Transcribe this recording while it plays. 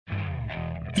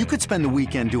You could spend the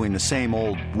weekend doing the same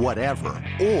old whatever,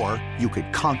 or you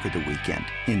could conquer the weekend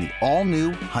in the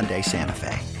all-new Hyundai Santa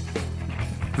Fe.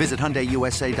 Visit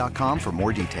HyundaiUSA.com for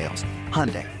more details.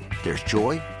 Hyundai, there's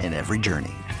joy in every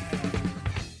journey.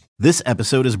 This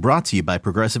episode is brought to you by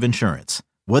Progressive Insurance.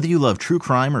 Whether you love true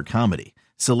crime or comedy,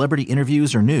 celebrity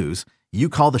interviews or news, you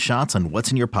call the shots on what's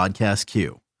in your podcast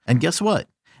queue. And guess what?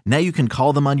 Now you can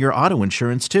call them on your auto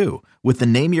insurance too with the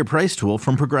Name Your Price tool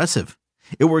from Progressive.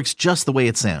 It works just the way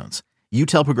it sounds. You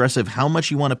tell Progressive how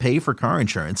much you want to pay for car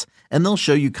insurance, and they'll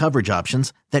show you coverage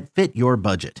options that fit your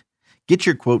budget. Get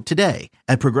your quote today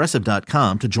at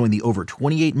Progressive.com to join the over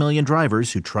 28 million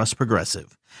drivers who trust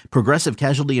Progressive. Progressive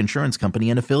Casualty Insurance Company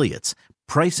and Affiliates.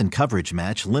 Price and coverage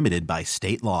match limited by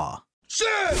state law.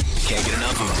 Can't get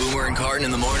enough of Boomer and Carton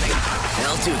in the morning?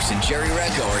 Al Dukes and Jerry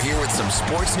Recco are here with some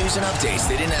sports news and updates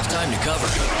they didn't have time to cover.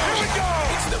 Here we go!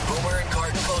 It's the Boomer and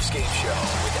Carton postgame show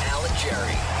with Al and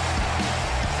Jerry.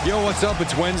 Yo, what's up?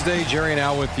 It's Wednesday. Jerry and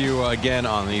Al with you again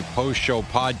on the post-show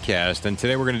podcast. And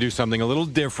today we're going to do something a little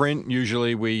different.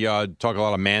 Usually we talk a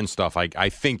lot of man stuff, I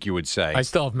think you would say. I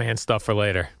still have man stuff for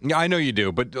later. Yeah, I know you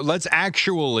do. But let's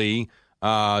actually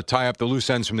tie up the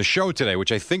loose ends from the show today,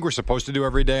 which I think we're supposed to do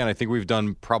every day. And I think we've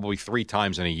done probably 3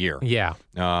 times in a year. Yeah.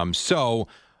 So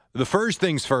the first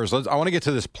things first, I want to get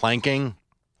to this planking.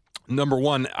 Number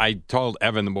one, I told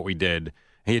Evan what we did.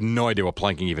 He had no idea what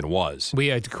planking even was.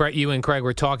 You and Craig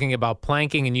were talking about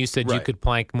planking, and you said you could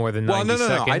plank more than 90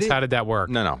 seconds. How did that work?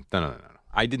 No.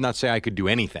 I did not say I could do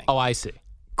anything. Oh, I see.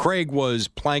 Craig was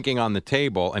planking on the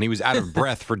table, and he was out of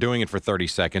breath for doing it for 30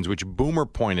 seconds, which Boomer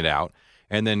pointed out.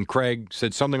 And then Craig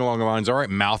said something along the lines, all right,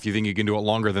 Mouth, you think you can do it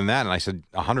longer than that? And I said,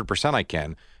 100% I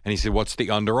can. And he said, what's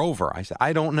the under-over? I said,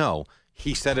 I don't know.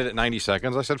 He said it at 90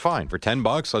 seconds. I said, fine. For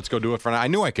 $10, let's go do it for I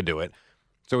knew I could do it.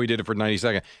 So he did it for 90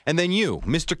 seconds. And then you,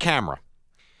 Mr. Camera.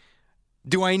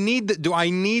 Do I need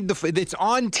the it's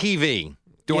on TV.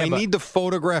 I need the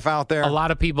photograph out there? A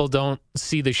lot of people don't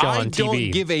see the show on TV. I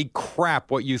don't give a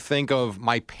crap what you think of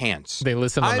my pants. They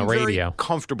listen on the radio. I'm very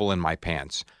comfortable in my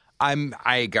pants.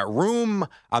 I got room.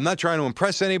 I'm not trying to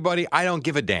impress anybody. I don't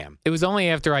give a damn. It was only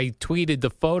after I tweeted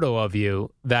the photo of you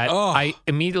that I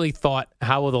immediately thought,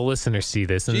 how will the listeners see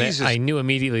this? And I knew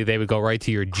immediately they would go right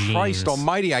to your jeans. Christ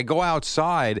almighty. I go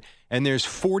outside, and there's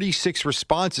 46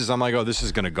 responses. I'm like, oh, this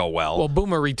is going to go well. Well,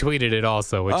 Boomer retweeted it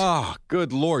also. Oh,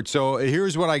 good Lord. So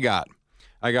here's what I got.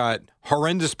 I got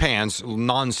horrendous pants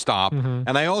nonstop,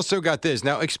 and I also got this.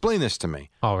 Now, explain this to me.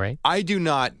 All right. I do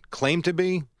not claim to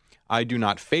be. I do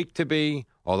not fake to be,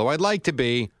 although I'd like to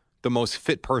be, the most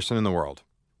fit person in the world.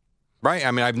 Right?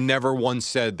 I mean, I've never once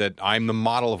said that I'm the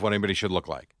model of what anybody should look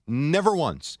like. Never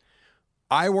once.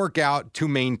 I work out to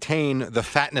maintain the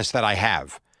fatness that I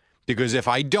have. Because if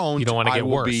I don't want to get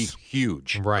will worse. Be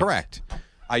huge. Right. Correct.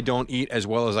 I don't eat as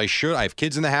well as I should. I have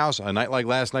kids in the house. A night like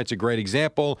last night's a great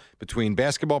example. Between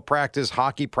basketball practice,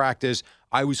 hockey practice,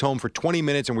 I was home for 20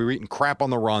 minutes and we were eating crap on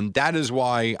the run. That is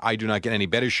why I do not get any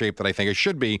better shape that I think I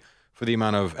should be for the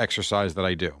amount of exercise that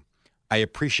I do. I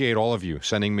appreciate all of you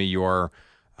sending me your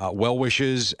well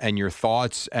wishes and your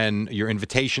thoughts and your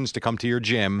invitations to come to your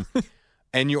gym.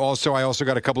 And I also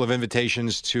got a couple of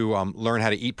invitations to learn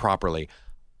how to eat properly.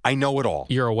 I know it all.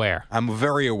 You're aware. I'm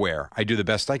very aware. I do the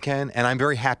best I can, and I'm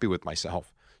very happy with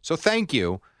myself. So thank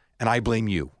you, and I blame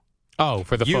you. Oh,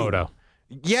 for the photo.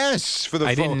 Yes, for the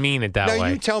photo. I didn't mean it that way. Now,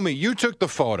 you tell me. You took the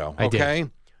photo, okay?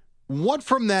 Did. What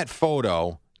from that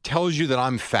photo tells you that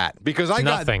I'm fat? Because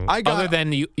Nothing. Other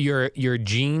than your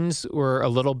jeans were a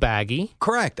little baggy.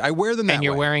 Correct. I wear them that way. And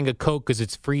you're wearing a coat because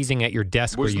it's freezing at your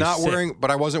desk where you sit.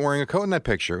 But I wasn't wearing a coat in that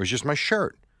picture. It was just my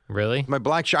shirt. Really? My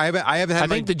black shirt. I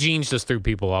think the jeans just threw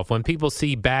people off. When people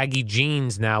see baggy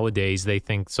jeans nowadays, they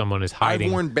think someone is hiding.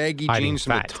 I've worn baggy jeans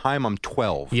from the time I'm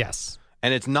 12. Yes.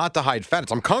 And it's not to hide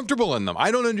fat. I'm comfortable in them. I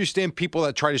don't understand people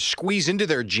that try to squeeze into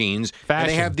their jeans. Fashion. And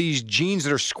they have these jeans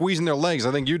that are squeezing their legs.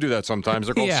 I think you do that sometimes.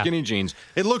 They're called skinny jeans.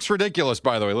 It looks ridiculous,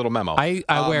 by the way. Little memo. I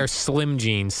wear slim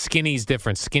jeans. Skinny's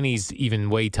different. Skinny's even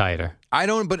way tighter. I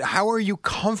don't, but how are you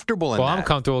comfortable in that? Well, I'm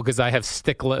comfortable because I have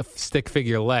stick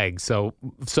figure legs. So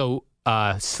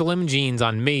slim jeans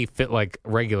on me fit like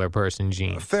regular person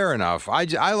jeans. Fair enough. I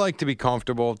like to be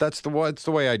comfortable. That's the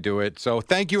way I do it. So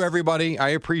thank you, everybody. I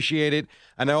appreciate it.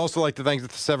 And I also like to thank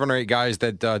the 7 or 8 guys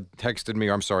that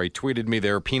tweeted me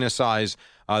their penis size.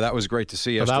 That was great to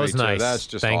see yesterday. That was nice. That's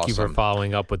just Thank awesome. you for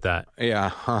following up with that.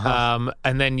 Yeah.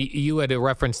 And then you had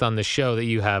referenced on the show that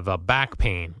you have back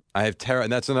pain. I have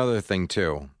and that's another thing,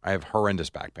 too. I have horrendous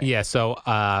back pain. Yeah, so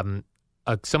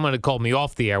someone had called me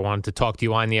off the air, wanted to talk to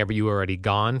you on the air, but you were already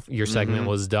gone. Your segment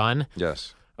was done.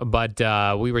 Yes. But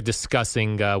we were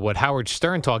discussing what Howard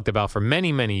Stern talked about for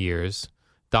many, many years,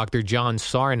 Dr. John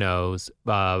Sarno's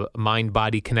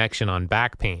mind-body connection on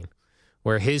back pain,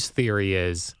 where his theory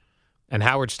is, and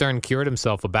Howard Stern cured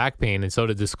himself of back pain, and so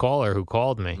did this caller who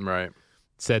called me. Right.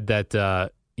 Said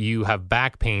that you have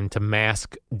back pain to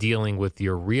mask dealing with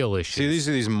your real issues. See, these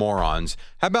are these morons.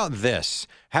 How about this?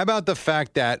 How about the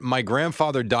fact that my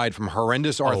grandfather died from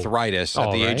horrendous arthritis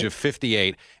at the age of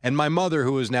 58, and my mother,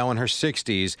 who is now in her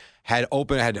 60s, had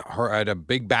a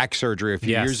big back surgery a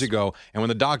few years ago, and when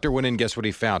the doctor went in, guess what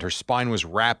he found? Her spine was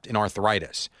wrapped in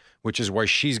arthritis, which is why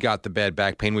she's got the bad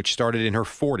back pain, which started in her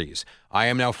 40s. I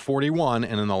am now 41,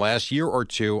 and in the last year or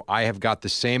two, I have got the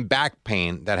same back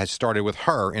pain that has started with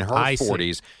her in her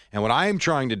 40s. See. And what I am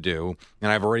trying to do,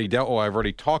 and I've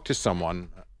already talked to someone,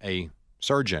 a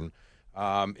surgeon,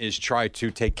 is try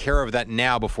to take care of that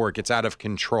now before it gets out of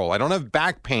control. I don't have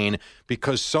back pain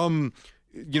because I'm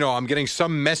getting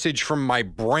some message from my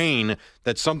brain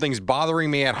that something's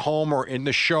bothering me at home or in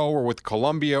the show or with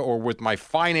Columbia or with my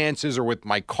finances or with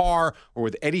my car or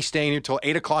with Eddie staying here till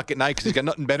 8 o'clock at night because he's got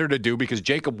nothing better to do because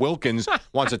Jacob Wilkins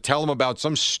wants to tell him about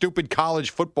some stupid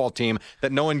college football team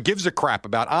that no one gives a crap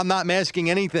about. I'm not masking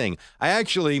anything. I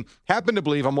actually happen to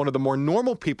believe I'm one of the more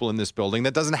normal people in this building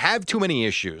that doesn't have too many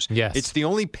issues. Yes. It's the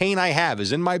only pain I have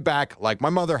is in my back like my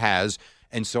mother has.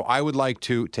 And so I would like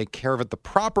to take care of it the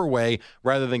proper way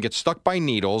rather than get stuck by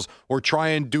needles or try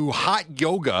and do hot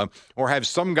yoga or have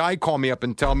some guy call me up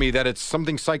and tell me that it's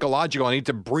something psychological. I need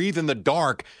to breathe in the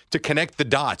dark to connect the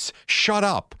dots. Shut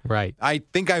up. Right. I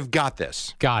think I've got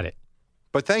this. Got it.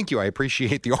 But thank you. I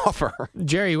appreciate the offer.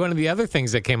 Jerry, one of the other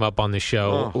things that came up on the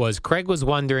show was Craig was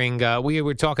wondering, we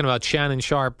were talking about Shannon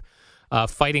Sharp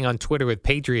fighting on Twitter with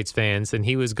Patriots fans, and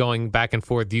he was going back and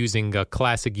forth using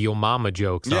classic Yo Mama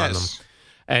jokes on them.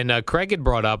 And Craig had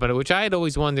brought up, and which I had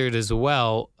always wondered as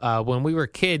well, when we were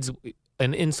kids,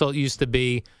 an insult used to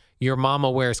be, your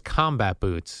mama wears combat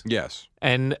boots. Yes.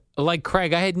 And like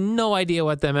Craig, I had no idea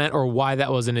what that meant or why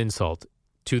that was an insult.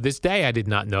 To this day, I did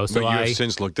not know. So but you have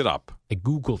since looked it up. I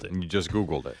Googled it. And you just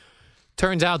Googled it.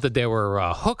 Turns out that there were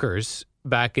hookers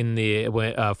back in the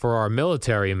for our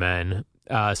military men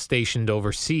stationed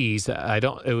overseas.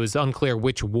 It was unclear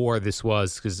which war this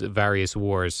was because various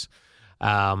wars.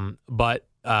 But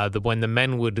when the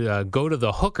men would go to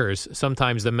the hookers,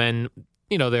 sometimes the men,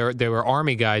 they were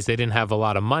Army guys. They didn't have a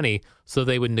lot of money, so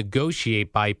they would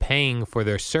negotiate by paying for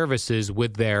their services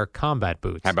with their combat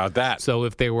boots. How about that? So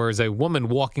if there was a woman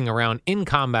walking around in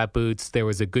combat boots, there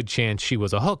was a good chance she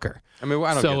was a hooker. I mean,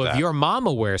 I don't so get that. If your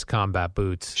mama wears combat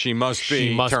boots, she must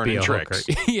be turning a tricks.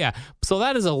 Hooker. Yeah. So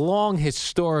that is a long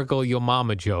historical your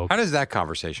mama joke. How does that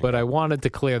conversation go? I wanted to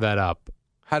clear that up.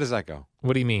 How does that go?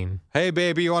 What do you mean? Hey,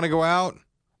 baby, you want to go out?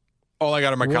 All I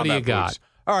got are my combat boots. What do you got?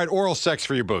 All right, oral sex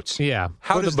for your boots. Yeah.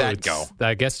 How does that go?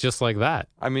 I guess just like that.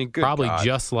 I mean, good Probably God.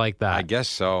 Just like that. I guess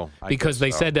so. Because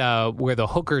they said where the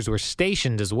hookers were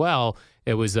stationed as well,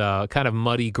 it was kind of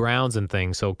muddy grounds and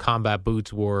things, so combat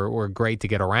boots were great to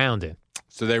get around in.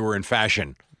 So they were in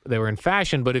fashion. They were in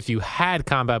fashion, but if you had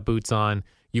combat boots on,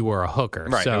 you were a hooker.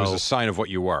 Right, so, it was a sign of what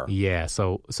you were. Yeah,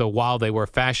 so while they were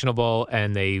fashionable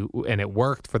and it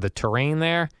worked for the terrain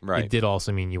there, right. It did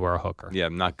also mean you were a hooker. Yeah,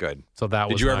 not good. So that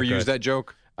was Did you not ever good. use that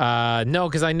joke? No,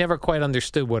 because I never quite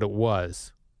understood what it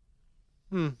was.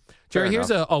 Jerry,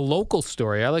 here's a local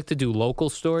story. I like to do local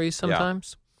stories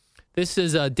sometimes. Yeah. This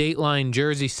is Dateline,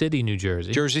 Jersey City, New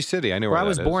Jersey. Jersey City, I know where I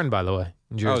was born, by the way.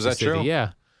 In Jersey is that City. true?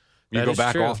 Yeah. You go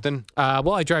back often?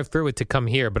 Well, I drive through it to come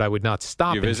here, but I would not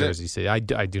stop in Jersey City. I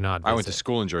do not visit. I went to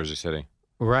school in Jersey City.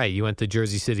 Right. You went to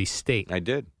Jersey City State. I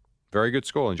did. Very good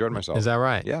school. Enjoyed myself. Is that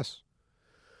right? Yes.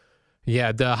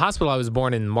 Yeah. The hospital I was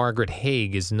born in, Margaret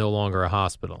Haig, is no longer a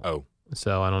hospital. Oh.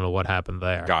 So I don't know what happened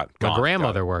there. My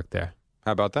grandmother worked there.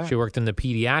 How about that? She worked in the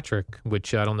pediatric,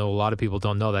 which I don't know. A lot of people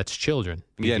don't know. That's children.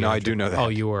 Pediatric. Yeah, no, I do know that. Oh,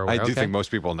 you were aware. I do think most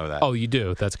people know that. Oh, you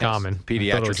do. That's common.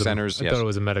 Pediatric centers. I thought it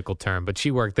was a medical term, but she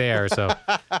worked there, so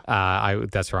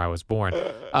that's where I was born.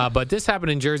 But this happened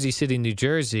in Jersey City, New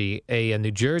Jersey. A New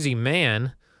Jersey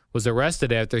man was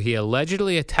arrested after he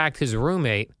allegedly attacked his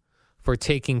roommate for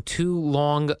taking too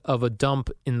long of a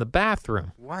dump in the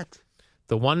bathroom. What?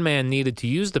 The one man needed to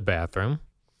use the bathroom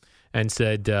and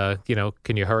said,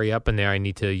 can you hurry up in there? I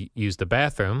need to use the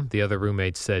bathroom. The other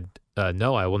roommate said,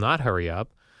 no, I will not hurry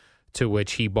up. To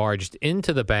which he barged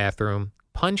into the bathroom,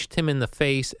 punched him in the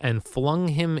face, and flung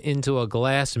him into a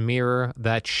glass mirror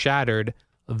that shattered,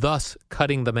 thus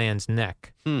cutting the man's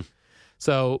neck.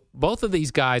 So both of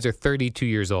these guys are 32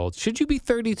 years old. Should you be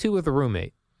 32 with a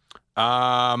roommate?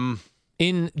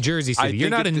 in Jersey City.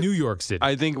 You're not in New York City.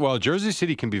 I think, well, Jersey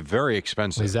City can be very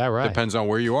expensive. Is that right? Depends on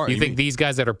where you are. You think these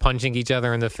guys that are punching each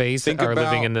other in the face are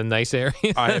living in the nice area?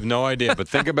 I have no idea, but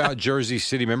think about Jersey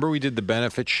City. Remember we did the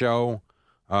benefit show?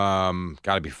 Got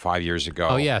to be 5 years ago.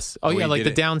 Oh, yes. Oh, yeah, like the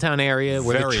downtown area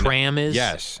where the tram is.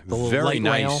 Yes, the very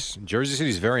nice. Rail. Jersey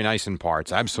City's very nice in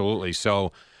parts, absolutely.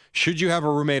 So should you have a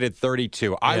roommate at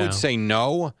 32? I would say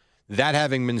no. That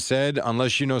having been said,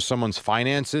 unless you know someone's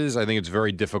finances, I think it's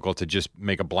very difficult to just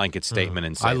make a blanket statement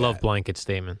and say I love blanket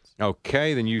statements.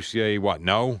 Okay, then you say what?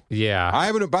 No? Yeah.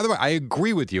 By the way, I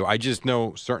agree with you. I just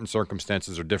know certain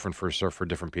circumstances are different for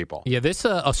different people. Yeah, this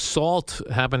assault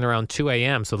happened around 2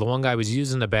 a.m., so the one guy was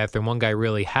using the bathroom. One guy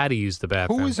really had to use the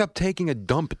bathroom. Who was up taking a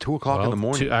dump at 2 o'clock in the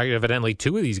morning? Evidently,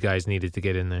 two of these guys needed to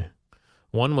get in there.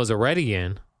 One was already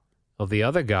in, of the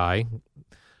other guy.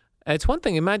 It's one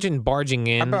thing, imagine barging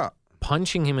in,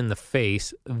 punching him in the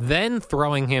face, then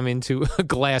throwing him into a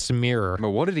glass mirror.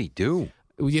 But what did he do?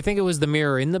 You think it was the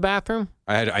mirror in the bathroom?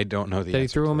 I don't know the answer. That he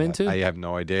threw him into? I have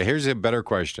no idea. Here's a better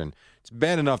question. It's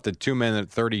bad enough that two men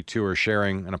at 32 are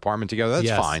sharing an apartment together.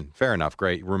 That's fine. Fair enough.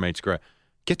 Great. Roommates, great.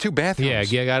 Get 2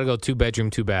 bathrooms. Yeah, you got to go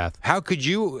 2-bedroom, 2-bath. How could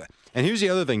you? And here's the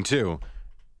other thing, too.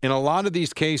 In a lot of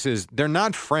these cases, they're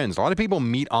not friends. A lot of people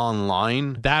meet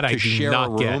online to share a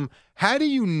room. How do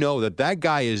you know that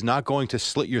guy is not going to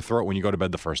slit your throat when you go to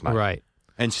bed the first night? Right.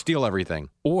 And steal everything.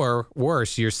 Or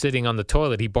worse, you're sitting on the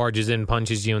toilet. He barges in,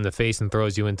 punches you in the face, and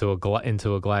throws you into a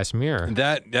glass mirror.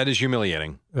 That is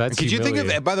humiliating. That's Could humiliating. you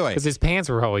think of, by the way, because his pants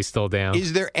were always still down.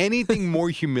 Is there anything more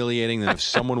humiliating than if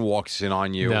someone walks in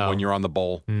on you when you're on the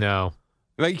bowl? No.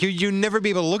 Like you'd never be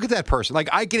able to look at that person. Like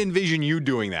I can envision you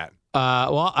doing that.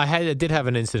 Well, I did have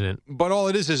an incident, but all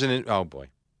it is an oh boy.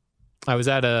 I was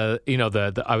at I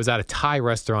was at a Thai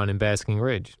restaurant in Basking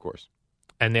Ridge, of course,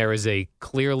 and there is a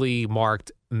clearly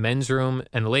marked men's room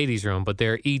and ladies' room, but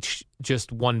they're each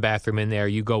just one bathroom in there.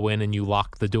 You go in and you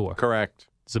lock the door. Correct.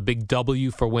 It's a big W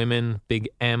for women, big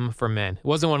M for men. It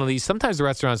wasn't one of these. Sometimes the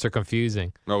restaurants are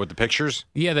confusing. Oh, with the pictures?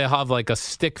 Yeah, they have like a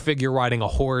stick figure riding a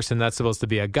horse, and that's supposed to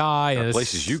be a guy. And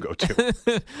places you go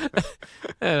to.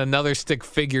 And another stick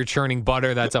figure churning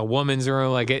butter. That's a woman's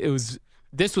room. Like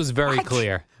this was very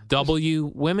clear. W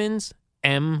women's,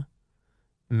 M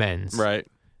men's. Right.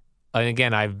 And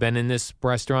again, I've been in this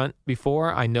restaurant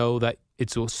before. I know that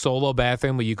it's a solo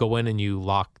bathroom where you go in and you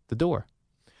lock the door.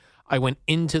 I went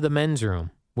into the men's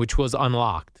room, which was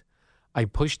unlocked. I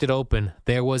pushed it open.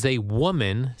 There was a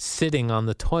woman sitting on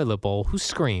the toilet bowl who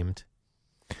screamed,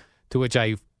 to which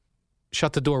I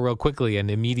shut the door real quickly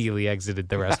and immediately exited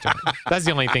the restaurant. That's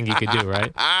the only thing you could do,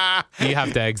 right? You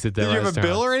have to exit the restaurant. Did you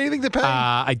have a bill or anything to pay?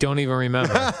 I don't even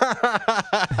remember.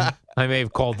 I may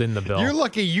have called in the bill. You're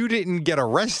lucky you didn't get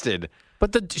arrested.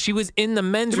 But she was in the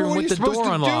men's room with the door unlocked.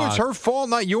 What are you supposed to do? It's her fault,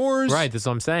 not yours. Right, that's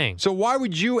what I'm saying. So why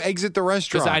would you exit the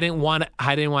restaurant? Because I didn't want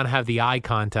to have the eye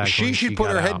contact. She should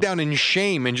put her head down in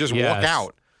shame and just walk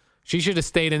out. She should have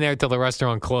stayed in there till the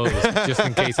restaurant closed, just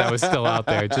in case I was still out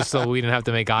there, just so we didn't have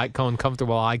to make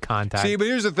uncomfortable eye contact. See, but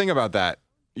here's the thing about that.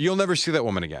 You'll never see that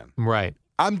woman again. Right.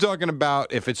 I'm talking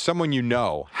about if it's someone you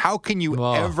know. How can you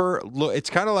ever look?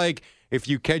 It's kind of like if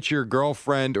you catch your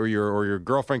girlfriend or your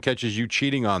girlfriend catches you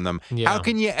cheating on them. Yeah. How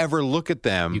can you ever look at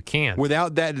them? You can't.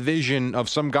 Without that vision of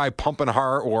some guy pumping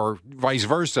her or vice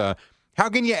versa. How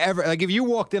can you ever, like if you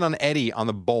walked in on Eddie on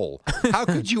the bowl, how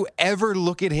could you ever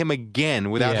look at him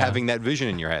again without having that vision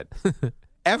in your head?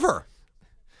 Ever.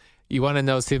 You want to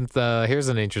know, here's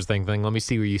an interesting thing. Let me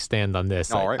see where you stand on this.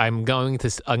 All right. I'm going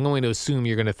to assume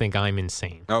you're going to think I'm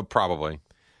insane. Oh, probably.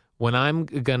 When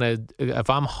if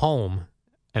I'm home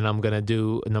and I'm going to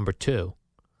do number 2,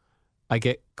 I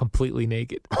get completely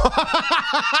naked.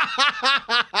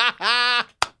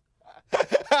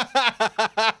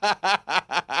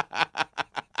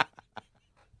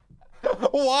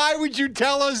 Why would you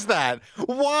tell us that?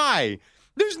 Why?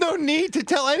 There's no need to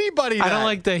tell anybody that. I don't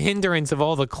like the hindrance of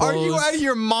all the clothes. Are you out of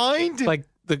your mind? Like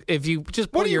if you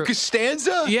just what are you,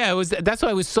 Costanza? Yeah, it was. That's why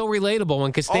it was so relatable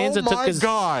when Costanza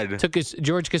took his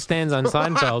George Costanza on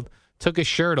Seinfeld took his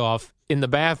shirt off in the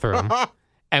bathroom,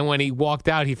 and when he walked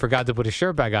out, he forgot to put his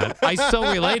shirt back on. I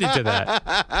so related to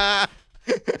that.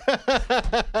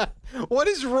 What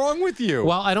is wrong with you?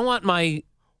 Well, I don't want my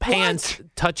pants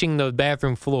touching the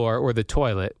bathroom floor or the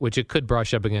toilet, which it could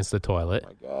brush up against the toilet. Oh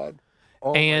my God.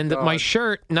 And my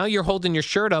shirt, now you're holding your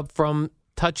shirt up from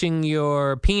touching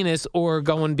your penis or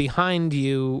going behind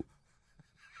you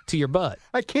to your butt.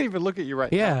 I can't even look at you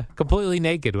right now. Yeah, completely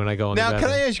naked when I go in the bathroom. Now,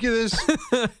 can I ask you this?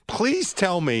 Please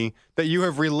tell me that you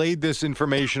have relayed this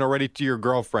information already to your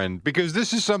girlfriend, because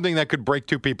this is something that could break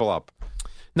two people up.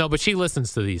 No, but she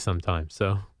listens to these sometimes,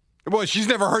 so. Well, she's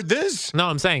never heard this. No,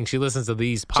 I'm saying she listens to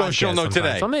these podcasts. So she'll know sometimes.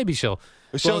 today. So maybe she'll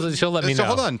let me know. So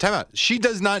hold on, time out. She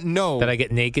does not know that I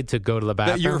get naked to go to the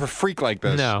bathroom. that you're a freak like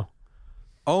this. No.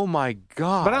 Oh, my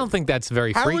God. But I don't think that's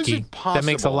very How freaky. is it possible? That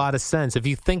makes a lot of sense. If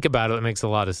you think about it, it makes a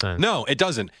lot of sense. No, it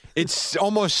doesn't. It's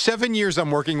almost 7 years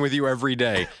I'm working with you every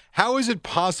day. How is it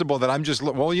possible that I'm just,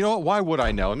 well, you know what? Why would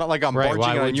I know? Not like I'm Right, why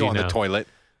barging on would you you on the know? toilet.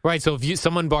 Right, so if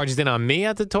someone barges in on me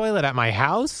at the toilet at my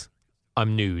house,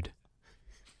 I'm nude.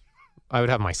 I would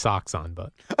have my socks on,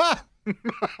 but...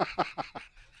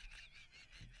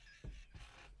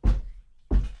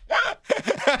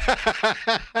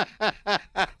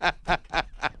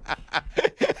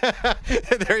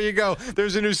 There you go.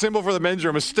 There's a new symbol for the men's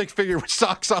room, a stick figure with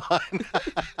socks on.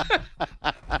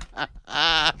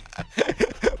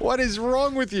 What is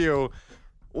wrong with you?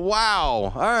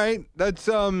 Wow. All right. That's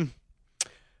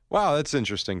that's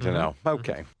interesting to know.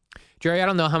 Okay. Jerry, I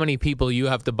don't know how many people you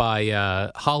have to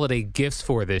buy holiday gifts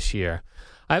for this year.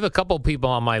 I have a couple people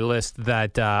on my list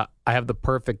that I have the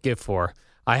perfect gift for.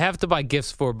 I have to buy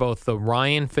gifts for both the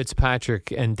Ryan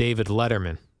Fitzpatrick and David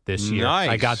Letterman this year. Nice.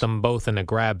 I got them both in a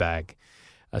grab bag,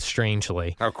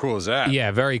 strangely. How cool is that?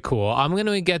 Yeah, very cool. I'm going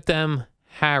to get them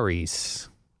Harry's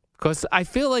because I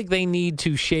feel like they need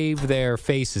to shave their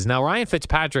faces. Now, Ryan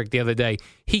Fitzpatrick the other day,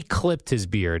 he clipped his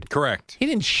beard. Correct. He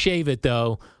didn't shave it,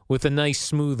 though, with a nice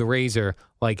smooth razor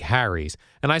like Harry's.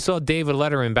 And I saw David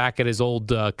Letterman back at his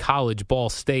old college, Ball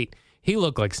State. He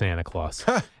looked like Santa Claus,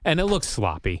 and it looks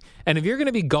sloppy. And if you're going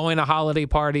to be going to holiday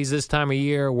parties this time of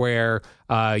year where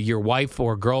your wife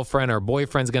or girlfriend or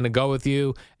boyfriend's going to go with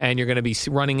you and you're going to be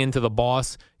running into the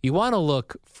boss, you want to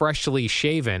look freshly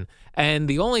shaven. And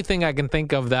the only thing I can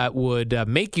think of that would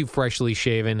make you freshly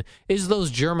shaven is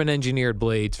those German-engineered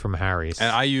blades from Harry's.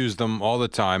 And I use them all the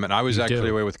time. And I was You actually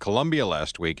do. away with Columbia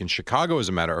last week, in Chicago, as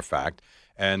a matter of fact.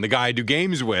 And the guy I do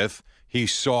games with, he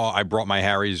saw I brought my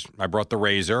Harry's, I brought the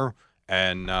razor,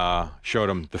 and showed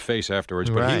him the face afterwards.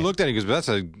 But he Right. looked at it and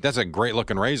goes, that's a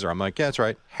great-looking razor. I'm like, yeah, that's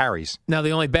right, Harry's. Now,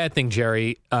 the only bad thing,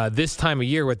 Jerry, this time of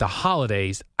year with the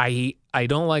holidays, I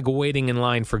don't like waiting in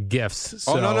line for gifts.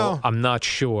 So Oh, no. I'm not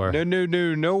sure.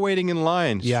 No waiting in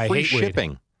line. Yeah, Free I hate waiting.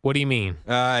 shipping. What do you mean?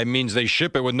 It means they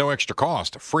ship it with no extra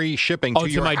cost. Free shipping Oh, to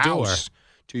to your my door. house.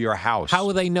 To your house. How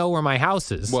will they know where my house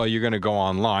is? Well, you're going to go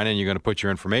online and you're going to put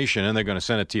your information and they're going to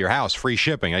send it to your house. Free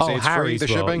shipping. I say it's Harry's free,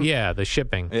 the will. shipping? Yeah, the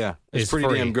shipping. Yeah, it's is pretty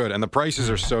free. damn good. And the prices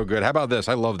are so good. How about this?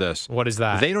 I love this. What is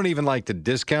that? They don't even like to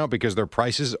discount because their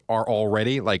prices are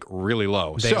already like really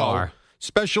low. They are.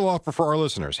 Special offer for our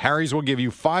listeners. Harry's will give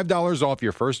you $5 off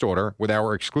your first order with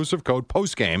our exclusive code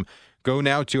POSTGAME. Go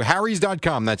now to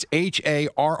harrys.com. That's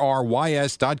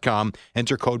HARRYS.com.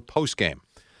 Enter code POSTGAME.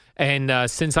 And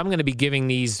since I'm going to be giving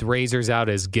these razors out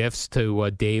as gifts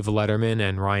to Dave Letterman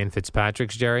and Ryan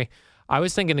Fitzpatrick's, Jerry, I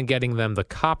was thinking of getting them the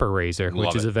copper razor, which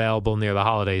Love is it. available near the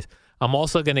holidays. I'm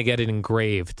also going to get it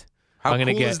engraved. How I'm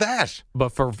gonna cool get, is that? But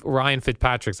for Ryan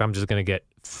Fitzpatrick's, I'm just going to get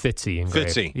Fitzy engraved.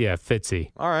 Fitzy. Yeah,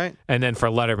 Fitzy. All right. And then for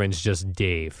Letterman's, just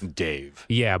Dave. Dave.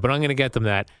 Yeah, but I'm going to get them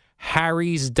that.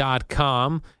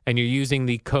 Harrys.com, and you're using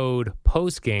the code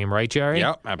POSTGAME, right, Jerry?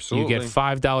 Yep, absolutely. You get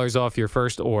 $5 off your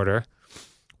first order.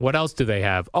 What else do they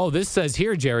have? Oh, this says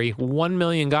here, Jerry, 1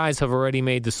 million guys have already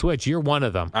made the switch. You're one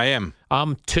of them. I am.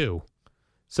 I'm 2.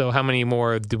 So how many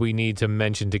more do we need to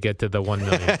mention to get to the 1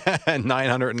 million?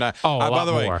 909. Oh, a by lot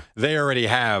the way, more. they already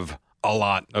have a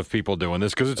lot of people doing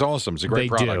this because it's awesome. It's a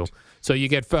great They product. do. So you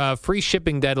get free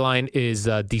shipping deadline is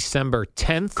December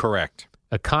 10th. Correct.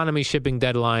 Economy shipping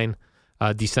deadline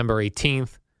December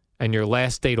 18th. And your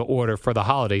last day to order for the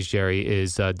holidays, Jerry,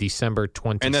 is December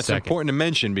 22nd. And that's important to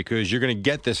mention because you're going to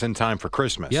get this in time for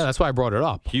Christmas. Yeah, that's why I brought it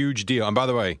up. Huge deal. And by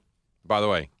the way,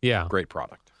 Yeah. great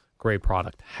product. Great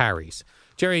product. Harry's.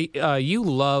 Jerry, you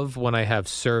love when I have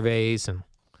surveys and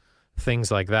things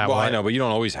like that. Well, I know, but you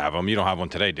don't always have them. You don't have one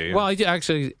today, do you? Well, I do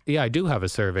I do have a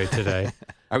survey today.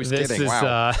 I was this kidding. Is,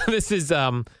 Wow. this is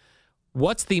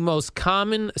what's the most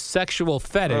common sexual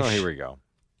fetish Oh, here we go.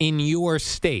 in your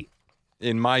state?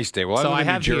 In my state. Well, So I live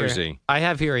in New here, Jersey. I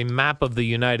have here a map of the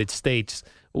United States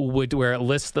where it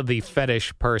lists the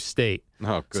fetish per state.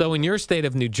 Oh, good. So in your state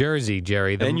of New Jersey,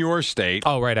 Jerry, In your state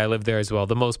oh right, I live there as well.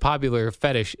 The most popular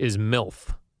fetish is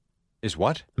MILF. is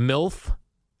what? MILF.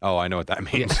 Oh, I know what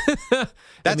that means. That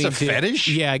That's a means, fetish?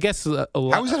 Yeah, I guess.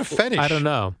 How is that a fetish? I don't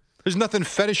know. There's nothing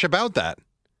fetish about that.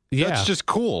 Yeah, That's just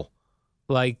cool.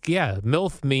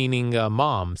 MILF meaning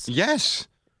moms. Yes.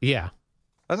 Yeah,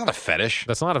 That's not a fetish.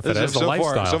 that's not a fetish. That's a so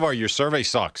lifestyle. so far, your survey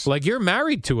sucks. Like you're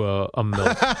married to a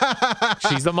MILF.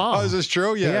 She's a mom. Oh, is this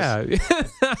true? Yes.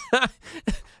 Yeah.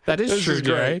 That is This true, is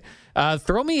Jerry.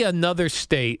 Throw me another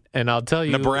state, and I'll tell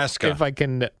you Nebraska. if I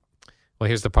can. Well,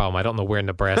 here's the problem. I don't know where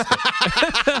Nebraska.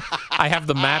 I have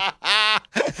the map.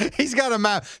 He's got a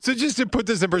map. So just to put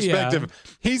this in perspective,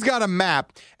 he's got a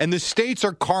map, and the states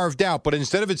are carved out. But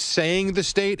instead of it saying the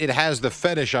state, it has the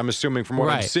fetish, I'm assuming, from what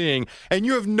I'm seeing. And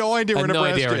you have no idea where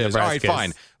Nebraska is. All right,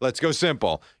 fine. Let's go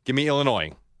simple. Give me Illinois.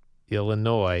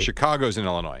 Chicago's in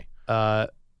Illinois.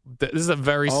 This is a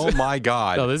very... Oh, my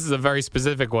God. No, this is a very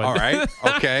specific one. All right.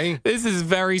 Okay. This is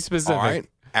very specific. All right.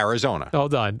 Arizona.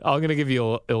 Hold on. I'm going to give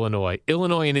you Illinois.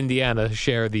 Illinois and Indiana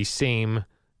share the same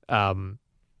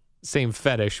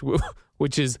fetish,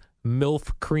 which is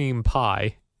MILF cream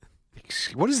pie.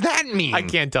 What does that mean? I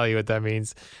can't tell you what that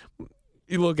means.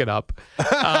 You look it up.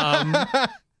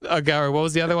 Okay, what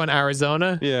was the other one?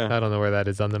 Arizona? Yeah. I don't know where that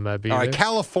is on the map either. All right,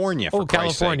 California, for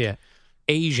Christ's California. sake.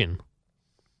 Asian.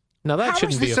 Now that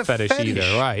shouldn't be a fetish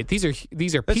either, right? These are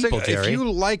people, like, Jerry. If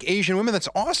you like Asian women, that's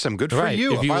awesome. Good for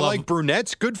you. If I like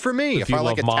brunettes, good for me. If I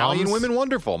like Italian women,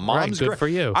 wonderful. Mom's good for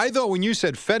you. I thought when you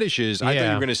said fetishes, I thought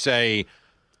you were going to say,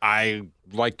 I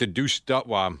like to do stuff.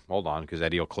 Well, hold on, because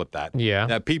Eddie will clip that.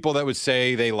 Yeah. People that would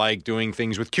say they like doing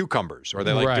things with cucumbers, or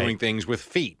they like doing things with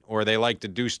feet, or they like to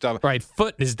do stuff. Right.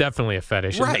 Foot is definitely a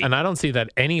fetish. Right. And I don't see that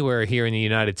anywhere here in the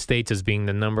United States as being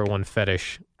the number one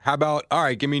fetish. How about, all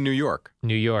right, give me New York.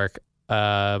 New York.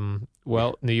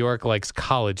 Well, New York likes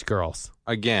college girls.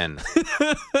 Again.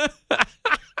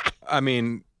 I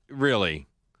mean, really.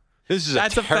 This is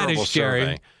That's a terrible fetish, survey.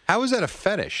 Jerry. How is that a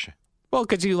fetish? Well,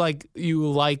 because you like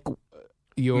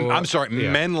your... I'm sorry,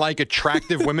 men like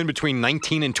attractive women between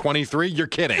 19 and 23? You're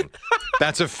kidding.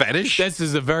 That's a fetish? This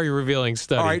is a very revealing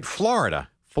study. All right, Florida.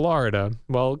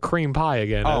 Well, cream pie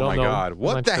again. Oh, my God.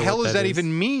 What the hell does that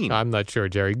even mean? I'm not sure,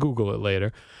 Jerry. Google it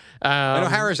later. I know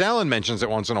Harris Allen mentions it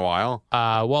once in a while.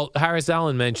 Well, Harris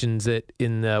Allen mentions it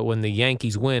in when the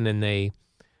Yankees win and they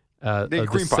the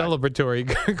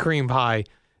celebratory cream pie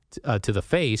to the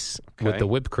face with the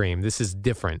whipped cream. This is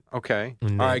different. Okay.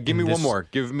 All right, give me one more.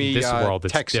 Give me this world.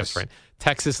 It's Texas. Different.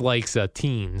 Texas likes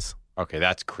teens. Okay,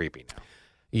 that's creepy now.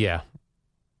 Yeah.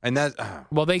 And that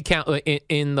well, they count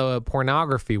in the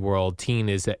pornography world. Teen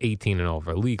is 18 and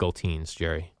over, legal teens,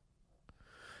 Jerry.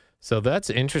 So that's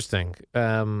interesting.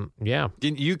 Yeah.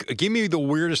 You give me the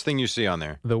weirdest thing you see on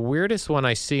there. The weirdest one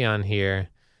I see on here,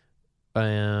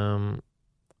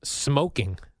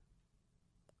 smoking.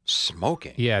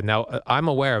 Smoking? Yeah. Now, I'm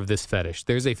aware of this fetish.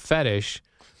 There's a fetish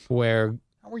where...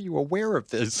 How are you aware of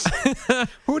this?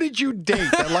 Who did you date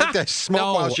that liked to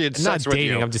smoke while she had sex with you? Not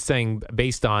dating. I'm just saying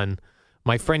based on...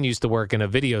 My friend used to work in a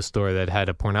video store that had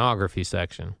a pornography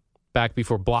section. Back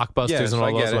before Blockbusters and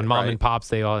all those, when mom and pops,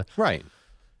 they all... Right.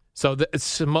 So the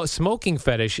smoking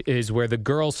fetish is where the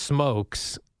girl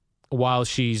smokes while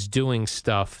she's doing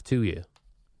stuff to you.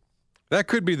 That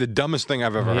could be the dumbest thing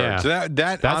I've ever heard. So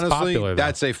that's honestly, popular,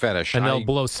 that's a fetish. And they'll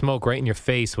blow smoke right in your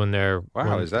face when they're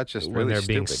is that just when really they're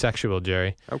being stupid? sexual,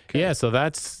 Jerry. Okay. Yeah, so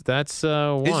that's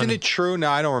one. Isn't it true? No,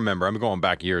 I don't remember. I'm going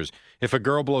back years. If a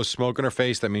girl blows smoke in her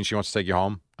face, that means she wants to take you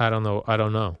home? I don't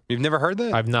know. You've never heard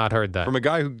that? I've not heard that. From a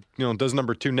guy who does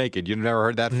number 2 naked. You've never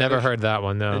heard that? Never heard that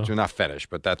one, no. Not fetish,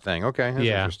 but that thing. Okay, that's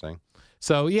interesting.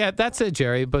 So, yeah, that's it,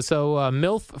 Jerry. But so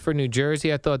MILF for New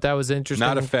Jersey, I thought that was interesting.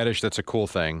 Not a fetish. That's a cool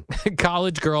thing.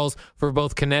 College girls for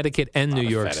both Connecticut and New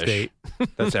York State.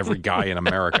 That's every guy in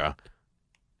America.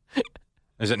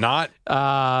 Is it not?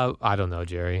 I don't know,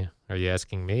 Jerry. Are you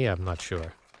asking me? I'm not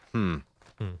sure.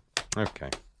 Okay.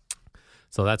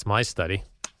 So that's my study.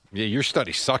 Yeah, your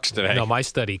study sucks today. No, my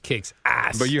study kicks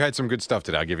ass. But you had some good stuff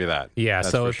today. I'll give you that. Yeah.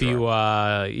 That's so for if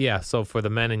sure. you, so for the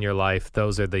men in your life,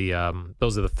 those are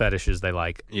the fetishes they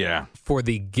like. Yeah. For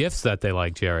the gifts that they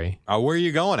like, Jerry. Where are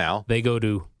you going, Al? They go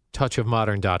to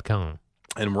touchofmodern.com.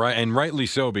 And rightly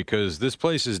so, because this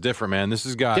place is different, man. This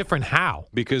has got different how?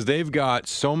 Because they've got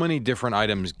so many different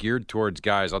items geared towards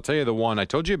guys. I'll tell you the one I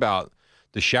told you about.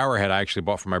 The shower head I actually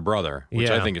bought for my brother, which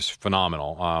I think is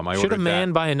phenomenal. Should a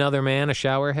man buy another man a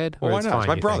shower head? Well, why not? It's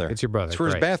my brother. It's your brother. It's for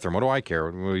his bathroom. What do I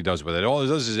care what he does with it? All it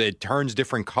does is it turns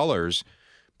different colors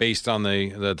based on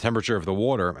the temperature of the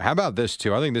water. How about this,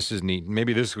 too? I think this is neat.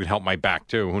 Maybe this would help my back,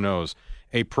 too. Who knows?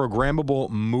 A programmable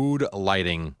mood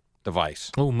lighting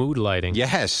device. Oh, mood lighting.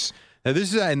 Yes. Now,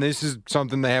 this is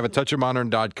something they have at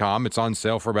touchofmodern.com. It's on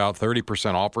sale for about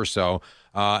 30% off or so.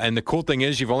 And the cool thing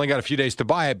is you've only got a few days to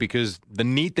buy it because the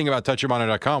neat thing about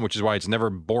touchofmodern.com, which is why it's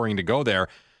never boring to go there,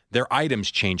 their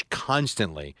items change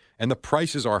constantly, and the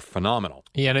prices are phenomenal.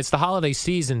 Yeah, and it's the holiday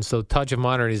season, so Touch of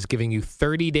Modern is giving you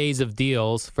 30 days of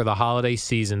deals for the holiday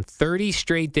season, 30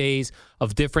 straight days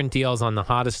of different deals on the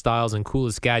hottest styles and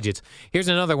coolest gadgets. Here's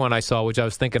another one I saw, which I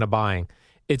was thinking of buying.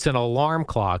 It's an alarm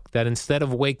clock that instead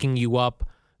of waking you up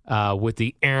with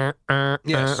the or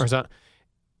something,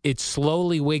 it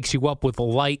slowly wakes you up with a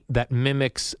light that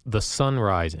mimics the sun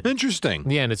rising. Interesting.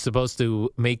 Yeah, and it's supposed to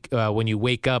make, when you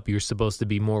wake up, you're supposed to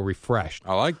be more refreshed.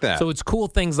 I like that. So it's cool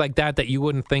things like that you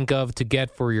wouldn't think of to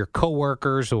get for your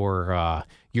coworkers or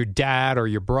your dad or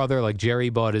your brother. Like Jerry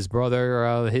bought his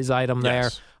brother his item there.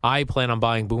 Yes. I plan on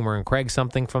buying Boomer and Craig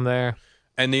something from there.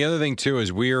 And the other thing, too,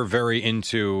 is we are very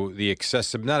into the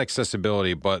not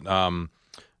accessibility, but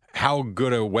how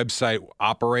good a website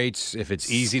operates, if it's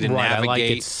easy to navigate. I like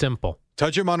it simple.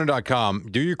 TouchOfModern.com,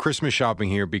 do your Christmas shopping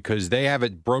here because they have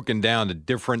it broken down to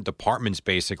different departments,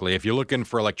 basically. If you're looking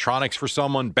for electronics for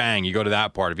someone, bang, you go to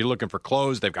that part. If you're looking for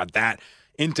clothes, they've got that.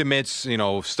 Intimates,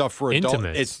 stuff for adults.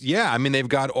 Intimates. They've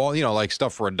got all, like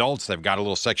stuff for adults. They've got a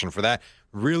little section for that.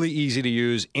 Really easy to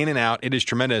use, in and out. It is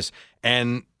tremendous.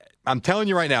 And I'm telling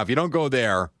you right now, if you don't go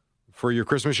there for your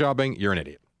Christmas shopping, you're an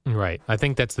idiot. Right. I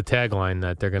think that's the tagline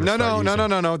that they're going to start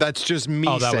using. No. That's just me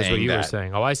saying that. Oh, that was what you were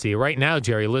saying. Oh, I see. Right now,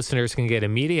 Jerry, listeners can get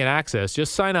immediate access.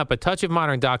 Just sign up at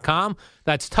touchofmodern.com.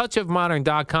 That's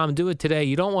touchofmodern.com. Do it today.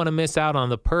 You don't want to miss out on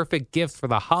the perfect gift for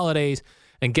the holidays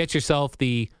and get yourself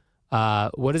the,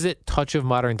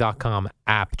 touchofmodern.com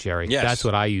app, Jerry. Yes. That's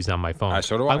what I use on my phone.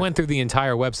 So do I. I went through the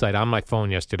entire website on my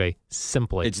phone yesterday,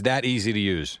 simply. It's that easy to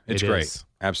use. It's It great. is.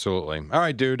 Absolutely. All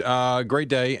right, dude. Great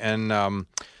day. And a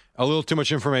little too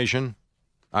much information,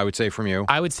 I would say, from you.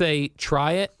 I would say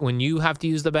try it when you have to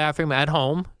use the bathroom at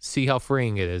home. See how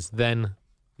freeing it is. Then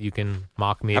you can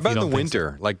mock me. How if about you don't in the think so.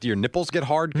 winter? Like, do your nipples get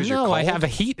hard because you're No, cold? I have a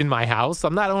heat in my house. I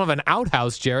don't have an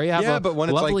outhouse, Jerry. I have but when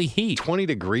lovely it's like heat. 20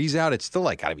 degrees out, it's still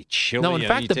got to be chilly. No, in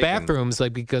fact, the bathrooms,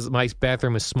 because my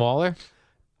bathroom is smaller,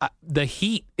 the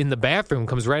heat in the bathroom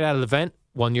comes right out of the vent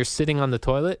when you're sitting on the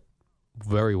toilet.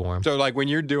 Very warm. So, like, when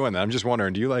you're doing that, I'm just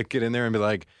wondering, do you, get in there and be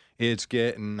like, it's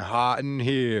getting hot in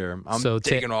here. I'm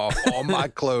taking off all my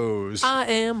clothes. I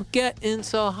am getting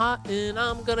so hot, and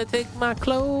I'm going to take my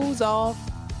clothes off.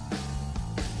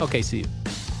 Okay, see you.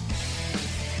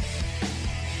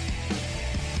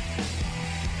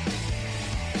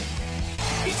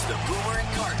 It's the Boomer and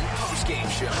Carton postgame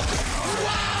show.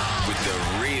 With the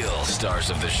real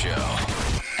stars of the show,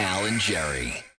 Al and Jerry.